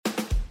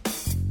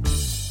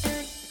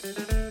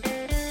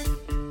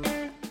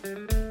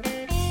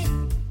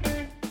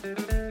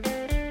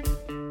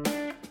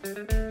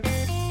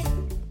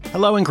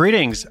Hello and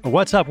greetings.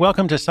 What's up?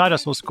 Welcome to Side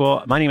Hustle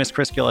School. My name is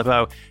Chris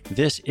Guillebeau.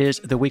 This is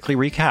the weekly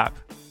recap.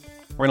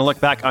 We're going to look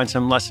back on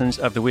some lessons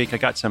of the week. I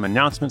got some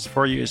announcements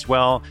for you as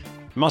well.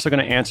 I'm also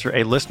going to answer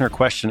a listener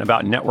question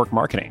about network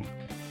marketing.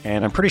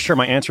 And I'm pretty sure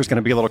my answer is going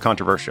to be a little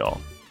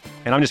controversial.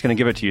 And I'm just going to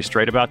give it to you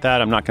straight about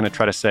that. I'm not going to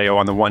try to say,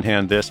 on the one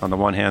hand this, on the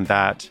one hand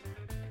that.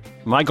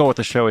 My goal with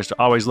the show is to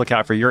always look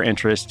out for your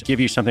interest, give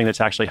you something that's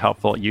actually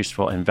helpful,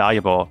 useful, and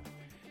valuable.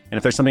 And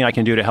if there's something I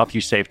can do to help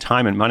you save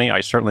time and money, I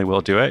certainly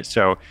will do it.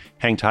 So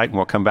hang tight and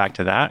we'll come back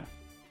to that.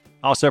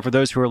 Also, for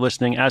those who are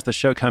listening, as the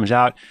show comes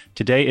out,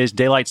 today is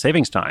daylight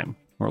savings time,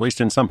 or at least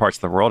in some parts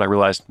of the world. I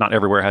realize not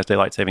everywhere has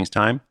daylight savings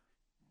time.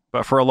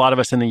 But for a lot of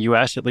us in the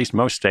US, at least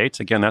most states,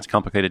 again, that's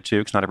complicated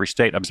too, because not every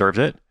state observes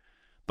it.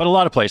 But a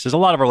lot of places, a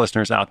lot of our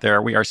listeners out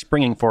there, we are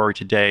springing forward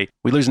today.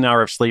 We lose an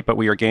hour of sleep, but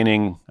we are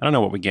gaining, I don't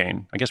know what we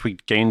gain. I guess we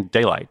gain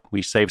daylight.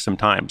 We save some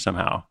time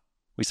somehow.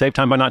 We save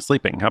time by not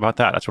sleeping. How about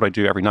that? That's what I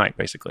do every night,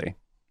 basically.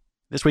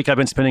 This week, I've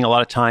been spending a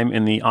lot of time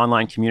in the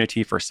online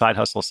community for Side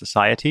Hustle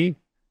Society.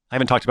 I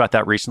haven't talked about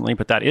that recently,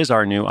 but that is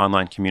our new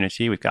online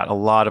community. We've got a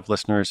lot of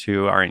listeners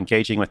who are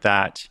engaging with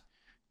that,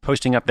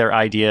 posting up their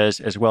ideas,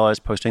 as well as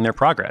posting their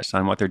progress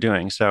on what they're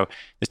doing. So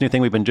this new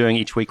thing we've been doing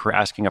each week, we're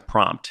asking a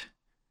prompt.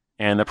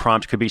 And the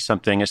prompt could be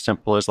something as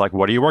simple as like,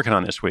 what are you working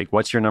on this week?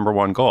 What's your number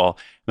one goal?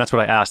 And that's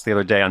what I asked the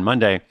other day on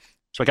Monday.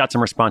 So I got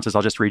some responses.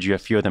 I'll just read you a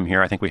few of them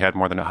here. I think we had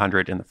more than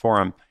 100 in the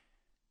forum.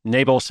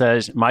 Nabel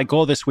says, my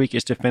goal this week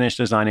is to finish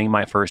designing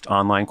my first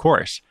online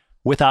course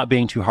without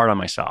being too hard on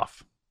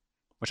myself,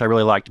 which I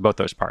really liked both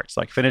those parts.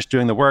 Like finish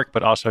doing the work,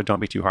 but also don't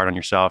be too hard on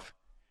yourself.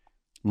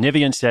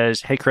 Nivian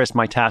says, hey, Chris,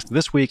 my task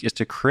this week is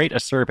to create a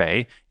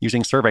survey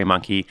using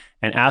SurveyMonkey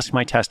and ask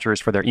my testers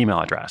for their email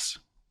address.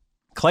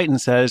 Clayton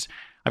says,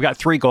 I've got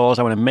 3 goals.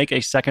 I want to make a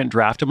second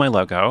draft of my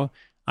logo.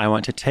 I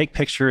want to take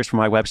pictures from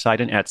my website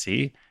and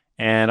Etsy.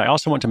 And I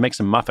also want to make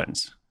some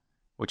muffins,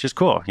 which is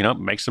cool. You know,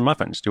 make some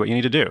muffins. Do what you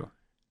need to do.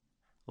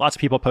 Lots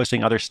of people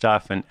posting other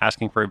stuff and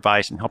asking for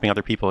advice and helping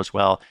other people as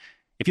well.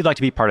 If you'd like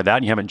to be part of that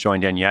and you haven't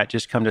joined in yet,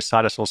 just come to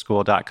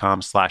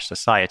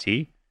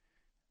sidehustleschool.com/society.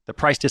 The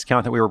price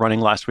discount that we were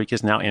running last week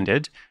is now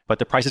ended, but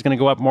the price is going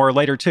to go up more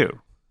later too.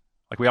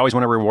 Like we always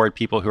want to reward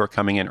people who are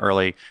coming in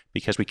early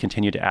because we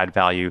continue to add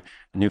value,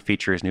 new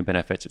features, new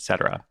benefits,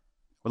 etc.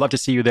 We'd love to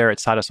see you there at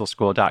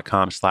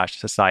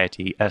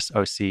sidehustleschool.com/society,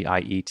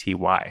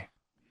 SOCIETY.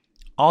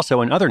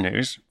 Also, in other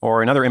news,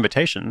 or in other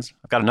invitations,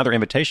 I've got another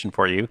invitation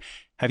for you.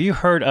 Have you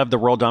heard of the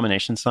World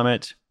Domination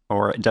Summit,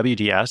 or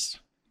WDS?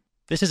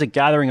 This is a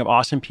gathering of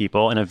awesome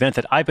people, an event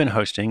that I've been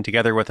hosting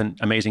together with an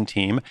amazing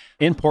team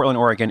in Portland,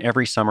 Oregon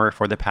every summer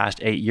for the past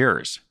 8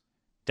 years.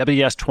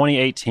 WDS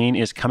 2018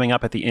 is coming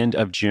up at the end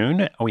of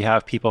June. We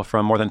have people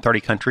from more than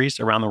 30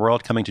 countries around the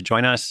world coming to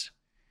join us.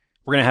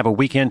 We're going to have a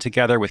weekend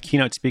together with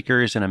keynote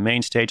speakers in a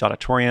main stage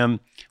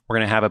auditorium. We're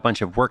going to have a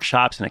bunch of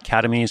workshops and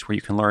academies where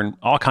you can learn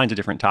all kinds of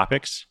different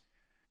topics.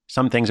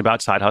 Some things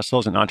about side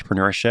hustles and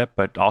entrepreneurship,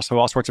 but also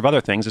all sorts of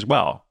other things as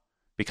well.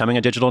 Becoming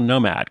a digital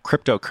nomad,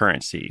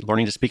 cryptocurrency,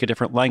 learning to speak a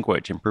different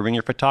language, improving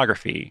your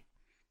photography,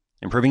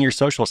 improving your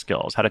social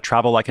skills, how to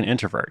travel like an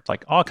introvert,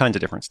 like all kinds of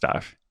different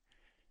stuff.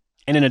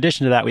 And in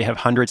addition to that, we have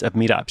hundreds of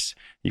meetups.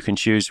 You can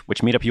choose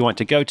which meetup you want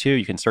to go to.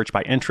 You can search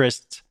by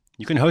interests.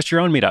 You can host your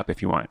own meetup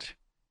if you want.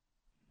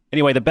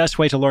 Anyway, the best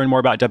way to learn more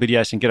about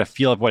WDS and get a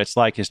feel of what it's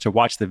like is to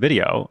watch the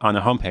video on the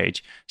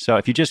homepage. So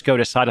if you just go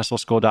to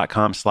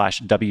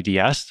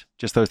sidehustleschool.com/WDS,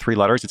 just those 3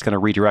 letters, it's going to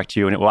redirect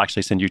you and it will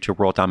actually send you to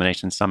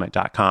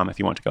worlddominationsummit.com if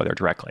you want to go there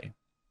directly.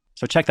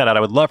 So check that out. I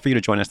would love for you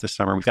to join us this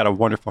summer. We've got a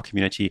wonderful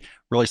community,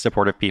 really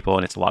supportive people,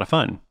 and it's a lot of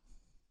fun.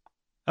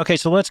 Okay,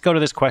 so let's go to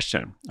this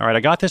question. All right,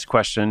 I got this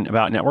question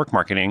about network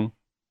marketing.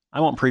 I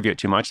won't preview it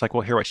too much, like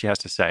we'll hear what she has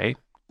to say.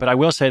 But I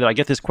will say that I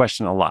get this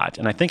question a lot.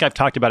 And I think I've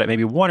talked about it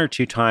maybe 1 or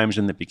 2 times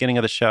in the beginning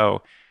of the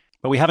show,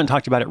 but we haven't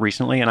talked about it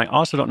recently. And I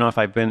also don't know if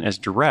I've been as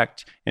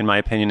direct, in my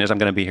opinion, as I'm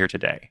going to be here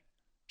today.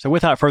 So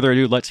without further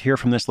ado, let's hear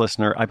from this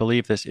listener. I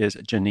believe this is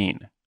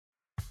Janine.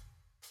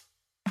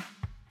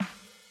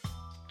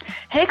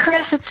 Hey,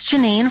 Chris, it's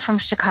Janine from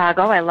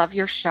Chicago. I love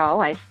your show.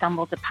 I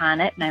stumbled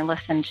upon it and I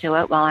listened to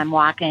it while I'm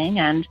walking,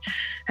 and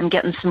I'm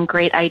getting some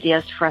great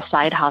ideas for a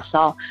side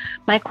hustle.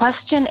 My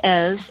question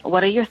is,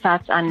 what are your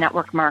thoughts on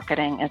network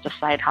marketing as a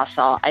side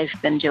hustle? I've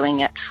been doing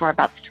it for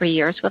about 3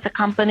 years with a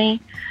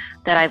company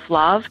that I've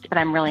loved, but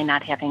I'm really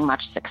not having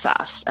much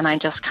success. And I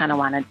just kind of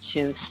wanted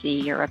to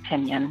see your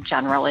opinion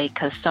generally,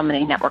 because so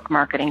many network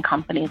marketing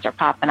companies are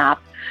popping up.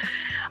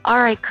 All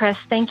right, Chris,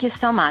 thank you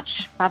so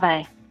much.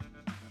 Bye-bye.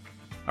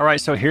 All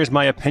right, so here's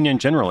my opinion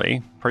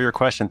generally for your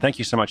question. Thank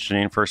you so much,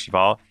 Janine, first of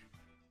all.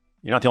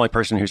 You're not the only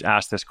person who's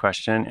asked this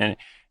question. And,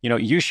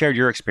 you shared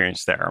your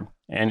experience there.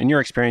 And in your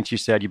experience, you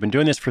said you've been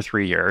doing this for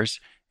 3 years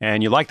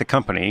and you like the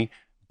company,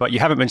 but you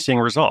haven't been seeing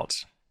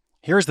results.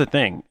 Here's the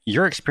thing.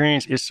 Your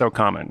experience is so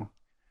common.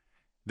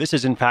 This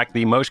is, in fact,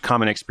 the most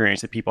common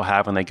experience that people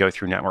have when they go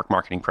through network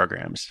marketing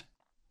programs.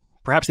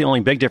 Perhaps the only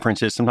big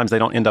difference is sometimes they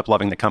don't end up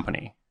loving the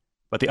company.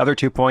 But the other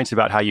 2 points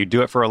about how you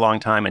do it for a long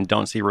time and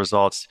don't see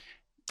results,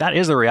 that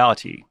is the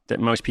reality that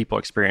most people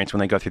experience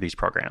when they go through these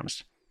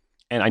programs.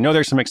 And I know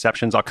there's some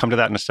exceptions. I'll come to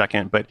that in a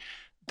second. But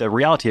the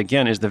reality,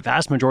 again, is the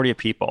vast majority of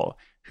people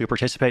who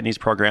participate in these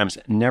programs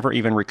never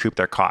even recoup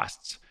their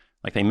costs.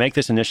 Like they make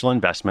this initial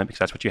investment because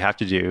that's what you have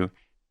to do.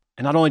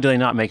 And not only do they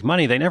not make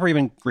money, they never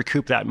even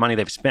recoup that money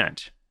they've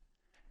spent.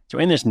 So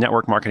in this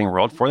network marketing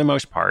world, for the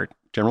most part,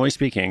 generally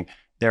speaking,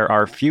 there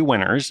are few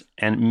winners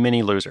and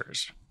many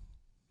losers.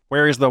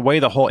 Whereas the way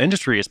the whole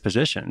industry is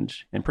positioned,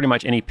 and pretty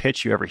much any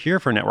pitch you ever hear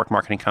for a network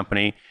marketing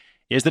company,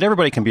 is that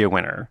everybody can be a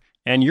winner.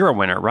 And you're a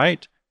winner,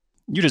 right?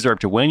 You deserve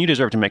to win. You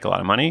deserve to make a lot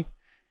of money.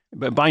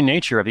 But by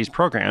nature of these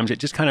programs, it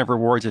just kind of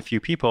rewards a few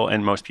people.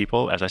 And most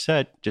people, as I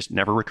said, just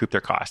never recoup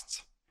their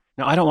costs.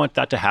 Now, I don't want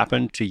that to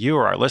happen to you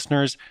or our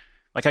listeners.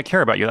 Like, I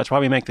care about you. That's why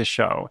we make this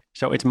show.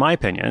 So it's my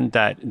opinion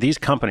that these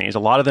companies, a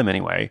lot of them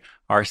anyway,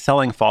 are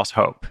selling false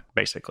hope,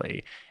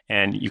 basically.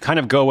 And you kind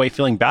of go away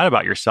feeling bad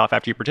about yourself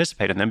after you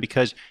participate in them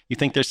because you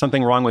think there's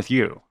something wrong with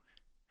you.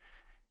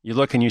 You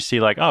look and you see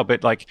like, oh,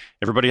 but like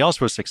everybody else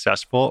was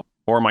successful.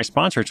 Or my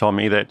sponsor told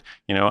me that,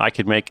 I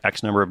could make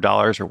X number of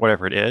dollars or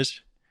whatever it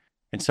is.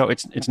 And so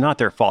it's not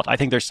their fault. I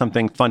think there's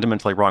something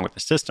fundamentally wrong with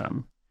the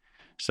system.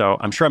 So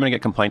I'm sure I'm going to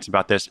get complaints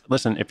about this.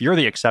 Listen, if you're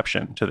the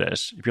exception to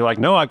this, if you're like,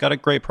 no, I've got a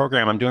great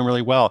program, I'm doing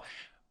really well,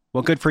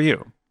 good for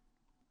you.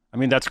 I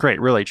mean, that's great,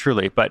 really,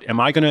 truly. But am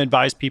I going to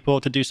advise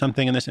people to do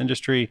something in this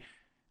industry?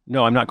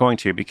 No, I'm not going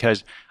to,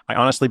 because I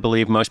honestly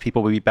believe most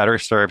people would be better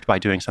served by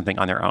doing something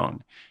on their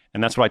own.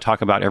 And that's what I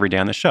talk about every day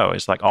on the show,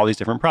 is like all these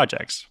different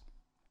projects.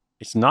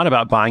 It's not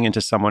about buying into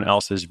someone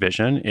else's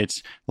vision.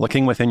 It's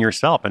looking within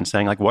yourself and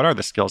saying, like, what are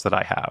the skills that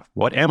I have?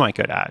 What am I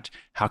good at?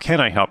 How can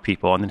I help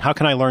people? And then how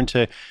can I learn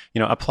to,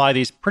 apply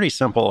these pretty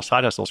simple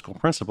side hustle school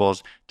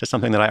principles to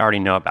something that I already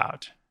know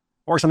about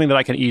or something that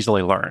I can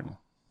easily learn?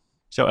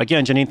 So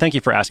again, Janine, thank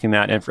you for asking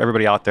that. And for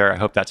everybody out there, I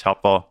hope that's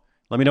helpful.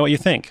 Let me know what you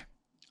think.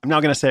 I'm now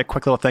going to say a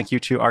quick little thank you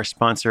to our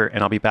sponsor,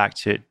 and I'll be back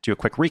to do a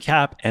quick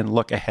recap and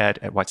look ahead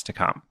at what's to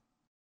come.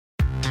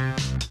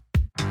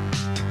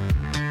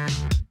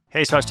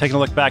 Hey, so I was taking a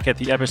look back at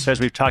the episodes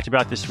we've talked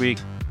about this week.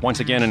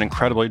 Once again, an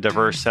incredibly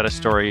diverse set of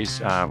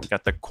stories. We've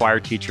got the choir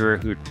teacher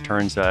who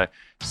turns a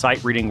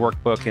sight reading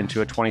workbook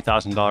into a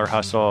 $20,000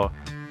 hustle,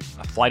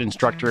 a flight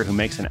instructor who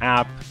makes an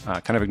app,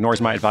 kind of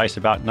ignores my advice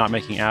about not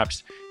making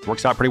apps. It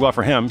works out pretty well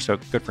for him, so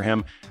good for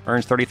him.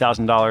 Earns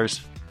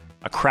 $30,000.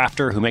 A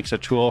crafter who makes a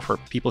tool for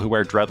people who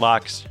wear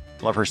dreadlocks.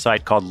 Love her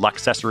site called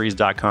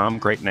luxcessories.com.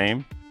 Great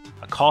name.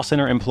 A call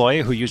center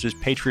employee who uses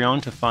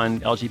Patreon to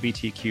fund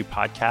LGBTQ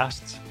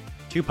podcasts.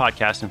 2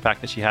 podcasts, in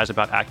fact, that she has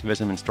about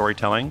activism and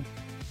storytelling.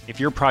 If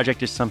your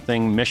project is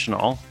something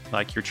missional,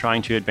 like you're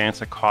trying to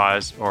advance a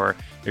cause or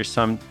there's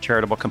some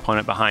charitable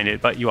component behind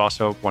it, but you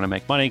also want to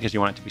make money because you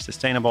want it to be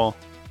sustainable,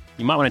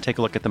 you might want to take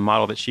a look at the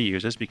model that she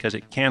uses because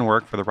it can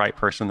work for the right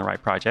person, the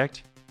right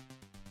project.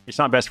 It's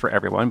not best for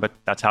everyone, but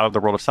that's how the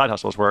world of side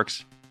hustles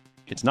works.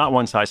 It's not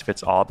one size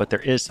fits all, but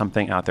there is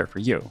something out there for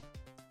you.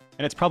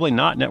 And it's probably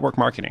not network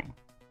marketing.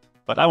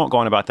 But I won't go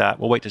on about that.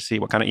 We'll wait to see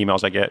what kind of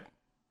emails I get.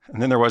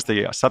 And then there was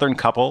the Southern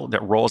couple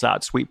that rolls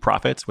out sweet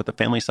profits with the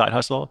family side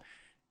hustle,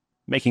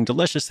 making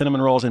delicious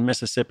cinnamon rolls in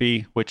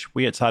Mississippi, which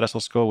we at Side Hustle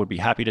School would be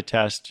happy to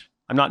test.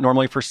 I'm not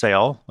normally for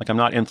sale. Like, I'm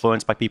not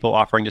influenced by people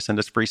offering to send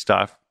us free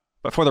stuff.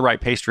 But for the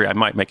right pastry, I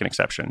might make an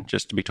exception,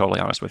 just to be totally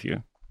honest with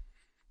you.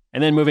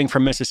 And then moving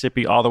from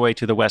Mississippi all the way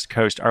to the West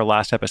Coast, our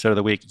last episode of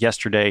the week,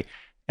 yesterday,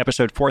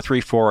 episode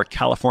 434,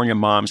 California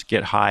Moms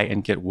Get High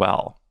and Get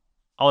Well.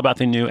 All about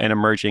the new and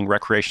emerging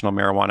recreational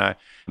marijuana,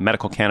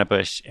 medical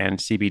cannabis, and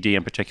CBD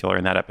in particular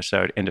in that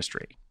episode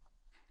industry.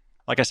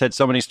 Like I said,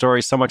 so many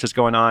stories, so much is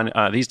going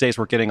on. These days,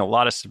 we're getting a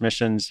lot of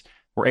submissions.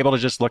 We're able to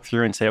just look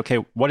through and say, okay,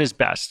 what is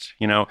best?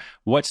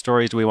 What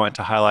stories do we want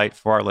to highlight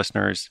for our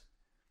listeners?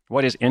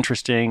 What is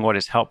interesting? What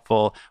is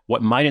helpful?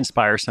 What might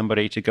inspire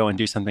somebody to go and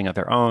do something of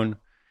their own?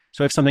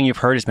 So if something you've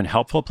heard has been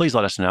helpful, please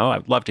let us know.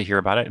 I'd love to hear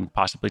about it and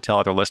possibly tell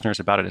other listeners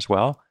about it as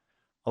well.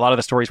 A lot of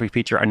the stories we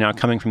feature are now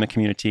coming from the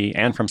community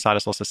and from Side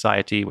Hustle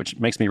Society, which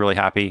makes me really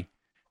happy.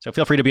 So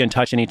feel free to be in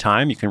touch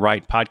anytime. You can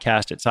write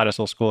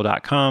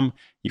podcast@sidehustleschool.com.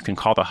 You can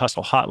call the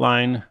Hustle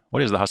Hotline.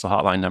 What is the Hustle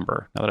Hotline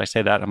number? Now that I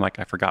say that, I'm like,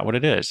 I forgot what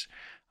it is.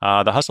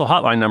 The Hustle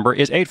Hotline number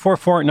is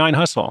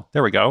 844-9HUSTLE.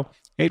 There we go.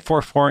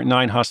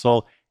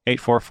 844-9HUSTLE,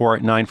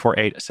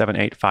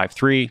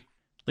 844-948-7853.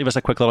 Leave us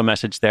a quick little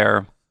message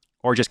there,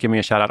 or just give me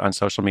a shout out on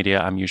social media.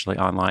 I'm usually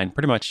online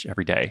pretty much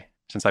every day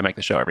since I make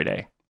the show every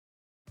day.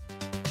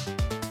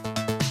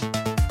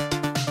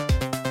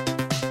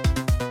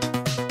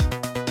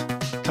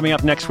 Coming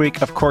up next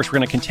week, of course, we're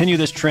going to continue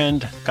this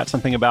trend. Got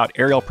something about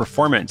aerial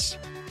performance.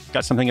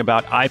 Got something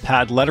about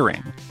iPad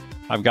lettering.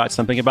 I've got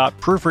something about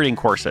proofreading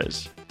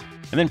courses.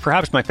 And then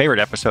perhaps my favorite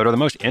episode, or the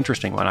most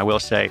interesting one, I will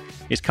say,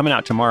 is coming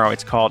out tomorrow.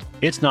 It's called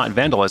It's Not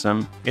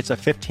Vandalism. It's a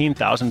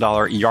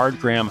 $15,000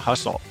 yard-gram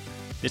hustle.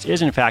 This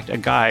is, in fact, a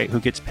guy who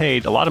gets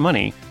paid a lot of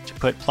money to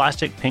put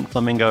plastic pink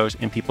flamingos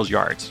in people's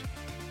yards,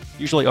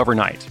 usually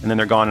overnight, and then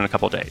they're gone in a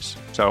couple of days.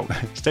 So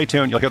stay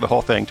tuned. You'll hear the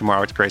whole thing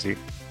tomorrow. It's crazy.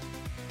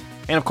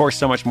 And of course,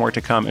 so much more to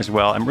come as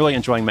well. I'm really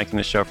enjoying making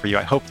this show for you.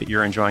 I hope that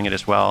you're enjoying it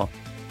as well.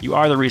 You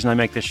are the reason I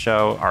make this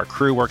show. Our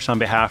crew works on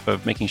behalf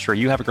of making sure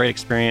you have a great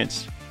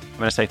experience. I'm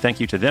going to say thank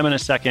you to them in a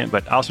second,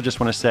 but I also just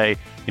want to say,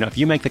 if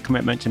you make the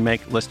commitment to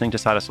make listening to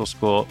Side Hustle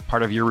School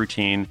part of your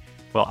routine,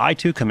 well, I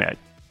too commit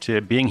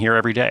to being here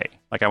every day.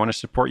 Like, I want to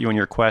support you in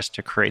your quest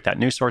to create that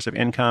new source of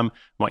income.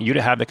 I want you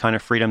to have the kind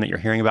of freedom that you're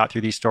hearing about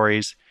through these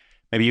stories.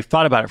 Maybe you've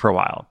thought about it for a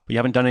while, but you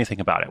haven't done anything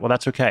about it. Well,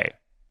 that's okay.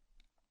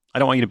 I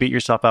don't want you to beat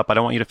yourself up. I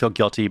don't want you to feel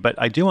guilty, but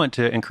I do want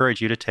to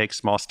encourage you to take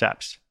small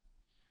steps.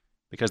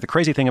 Because the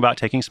crazy thing about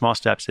taking small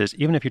steps is,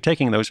 even if you're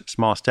taking those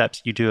small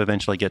steps, you do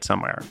eventually get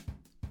somewhere.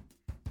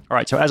 All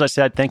right, so as I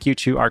said, thank you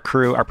to our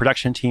crew. Our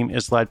production team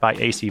is led by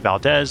AC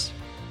Valdez.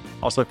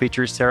 Also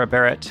features Sarah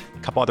Barrett, a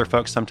couple other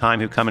folks sometime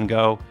who come and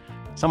go.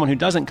 Someone who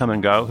doesn't come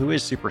and go, who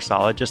is super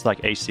solid, just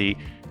like AC.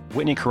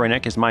 Whitney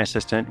Korinek is my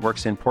assistant,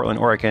 works in Portland,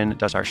 Oregon,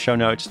 does our show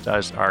notes,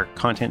 does our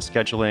content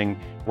scheduling,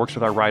 works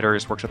with our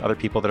writers, works with other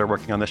people that are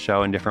working on the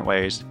show in different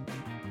ways.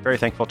 Very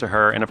thankful to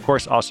her. And of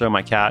course, also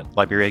my cat,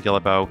 Liberia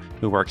Guillebeau,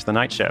 who works the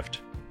night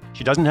shift.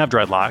 She doesn't have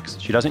dreadlocks,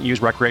 she doesn't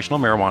use recreational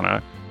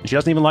marijuana, and she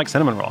doesn't even like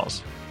cinnamon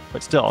rolls.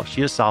 But still,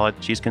 she is solid,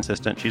 she's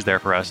consistent, she's there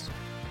for us.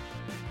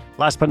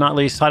 Last but not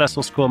least, Side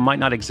Hustle School might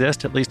not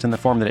exist, at least in the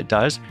form that it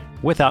does,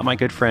 without my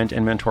good friend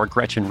and mentor,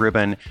 Gretchen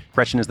Rubin.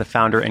 Gretchen is the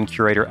founder and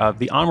curator of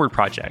The Onward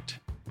Project.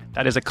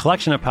 That is a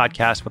collection of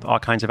podcasts with all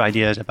kinds of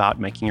ideas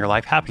about making your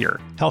life happier,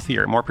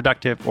 healthier, more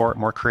productive, or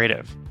more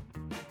creative.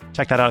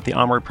 Check that out at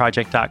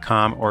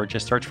theonwardproject.com, or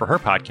just search for her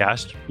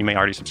podcast. You may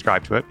already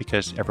subscribe to it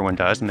because everyone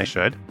does, and they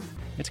should.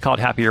 It's called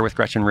Happier with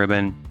Gretchen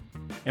Rubin.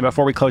 And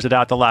before we close it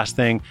out, the last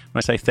thing, I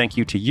want to say thank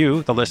you to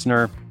you, the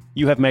listener.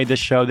 You have made this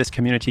show, this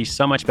community,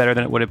 so much better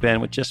than it would have been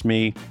with just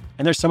me.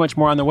 And there's so much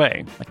more on the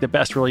way. Like, the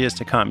best really is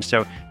to come.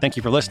 So thank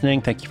you for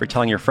listening. Thank you for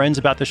telling your friends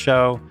about the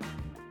show.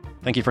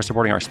 Thank you for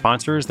supporting our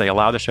sponsors. They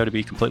allow the show to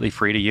be completely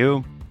free to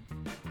you.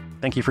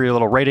 Thank you for your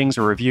little ratings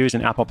or reviews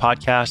in Apple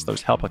Podcasts.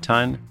 Those help a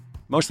ton.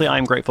 Mostly,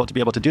 I'm grateful to be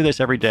able to do this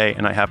every day,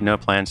 and I have no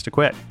plans to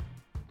quit.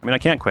 I mean, I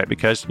can't quit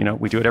because,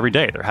 we do it every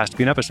day. There has to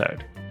be an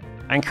episode.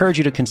 I encourage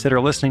you to consider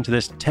listening to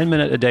this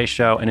 10-minute-a-day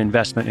show an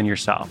investment in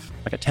yourself,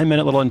 like a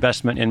 10-minute little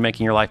investment in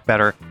making your life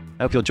better.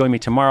 I hope you'll join me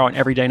tomorrow and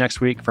every day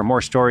next week for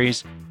more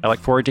stories. I look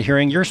forward to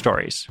hearing your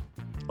stories.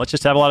 Let's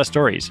just have a lot of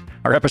stories.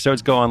 Our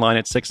episodes go online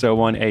at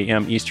 6:01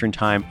 a.m. Eastern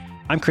Time.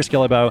 I'm Chris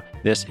Guillebeau.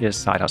 This is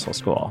Side Hustle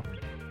School.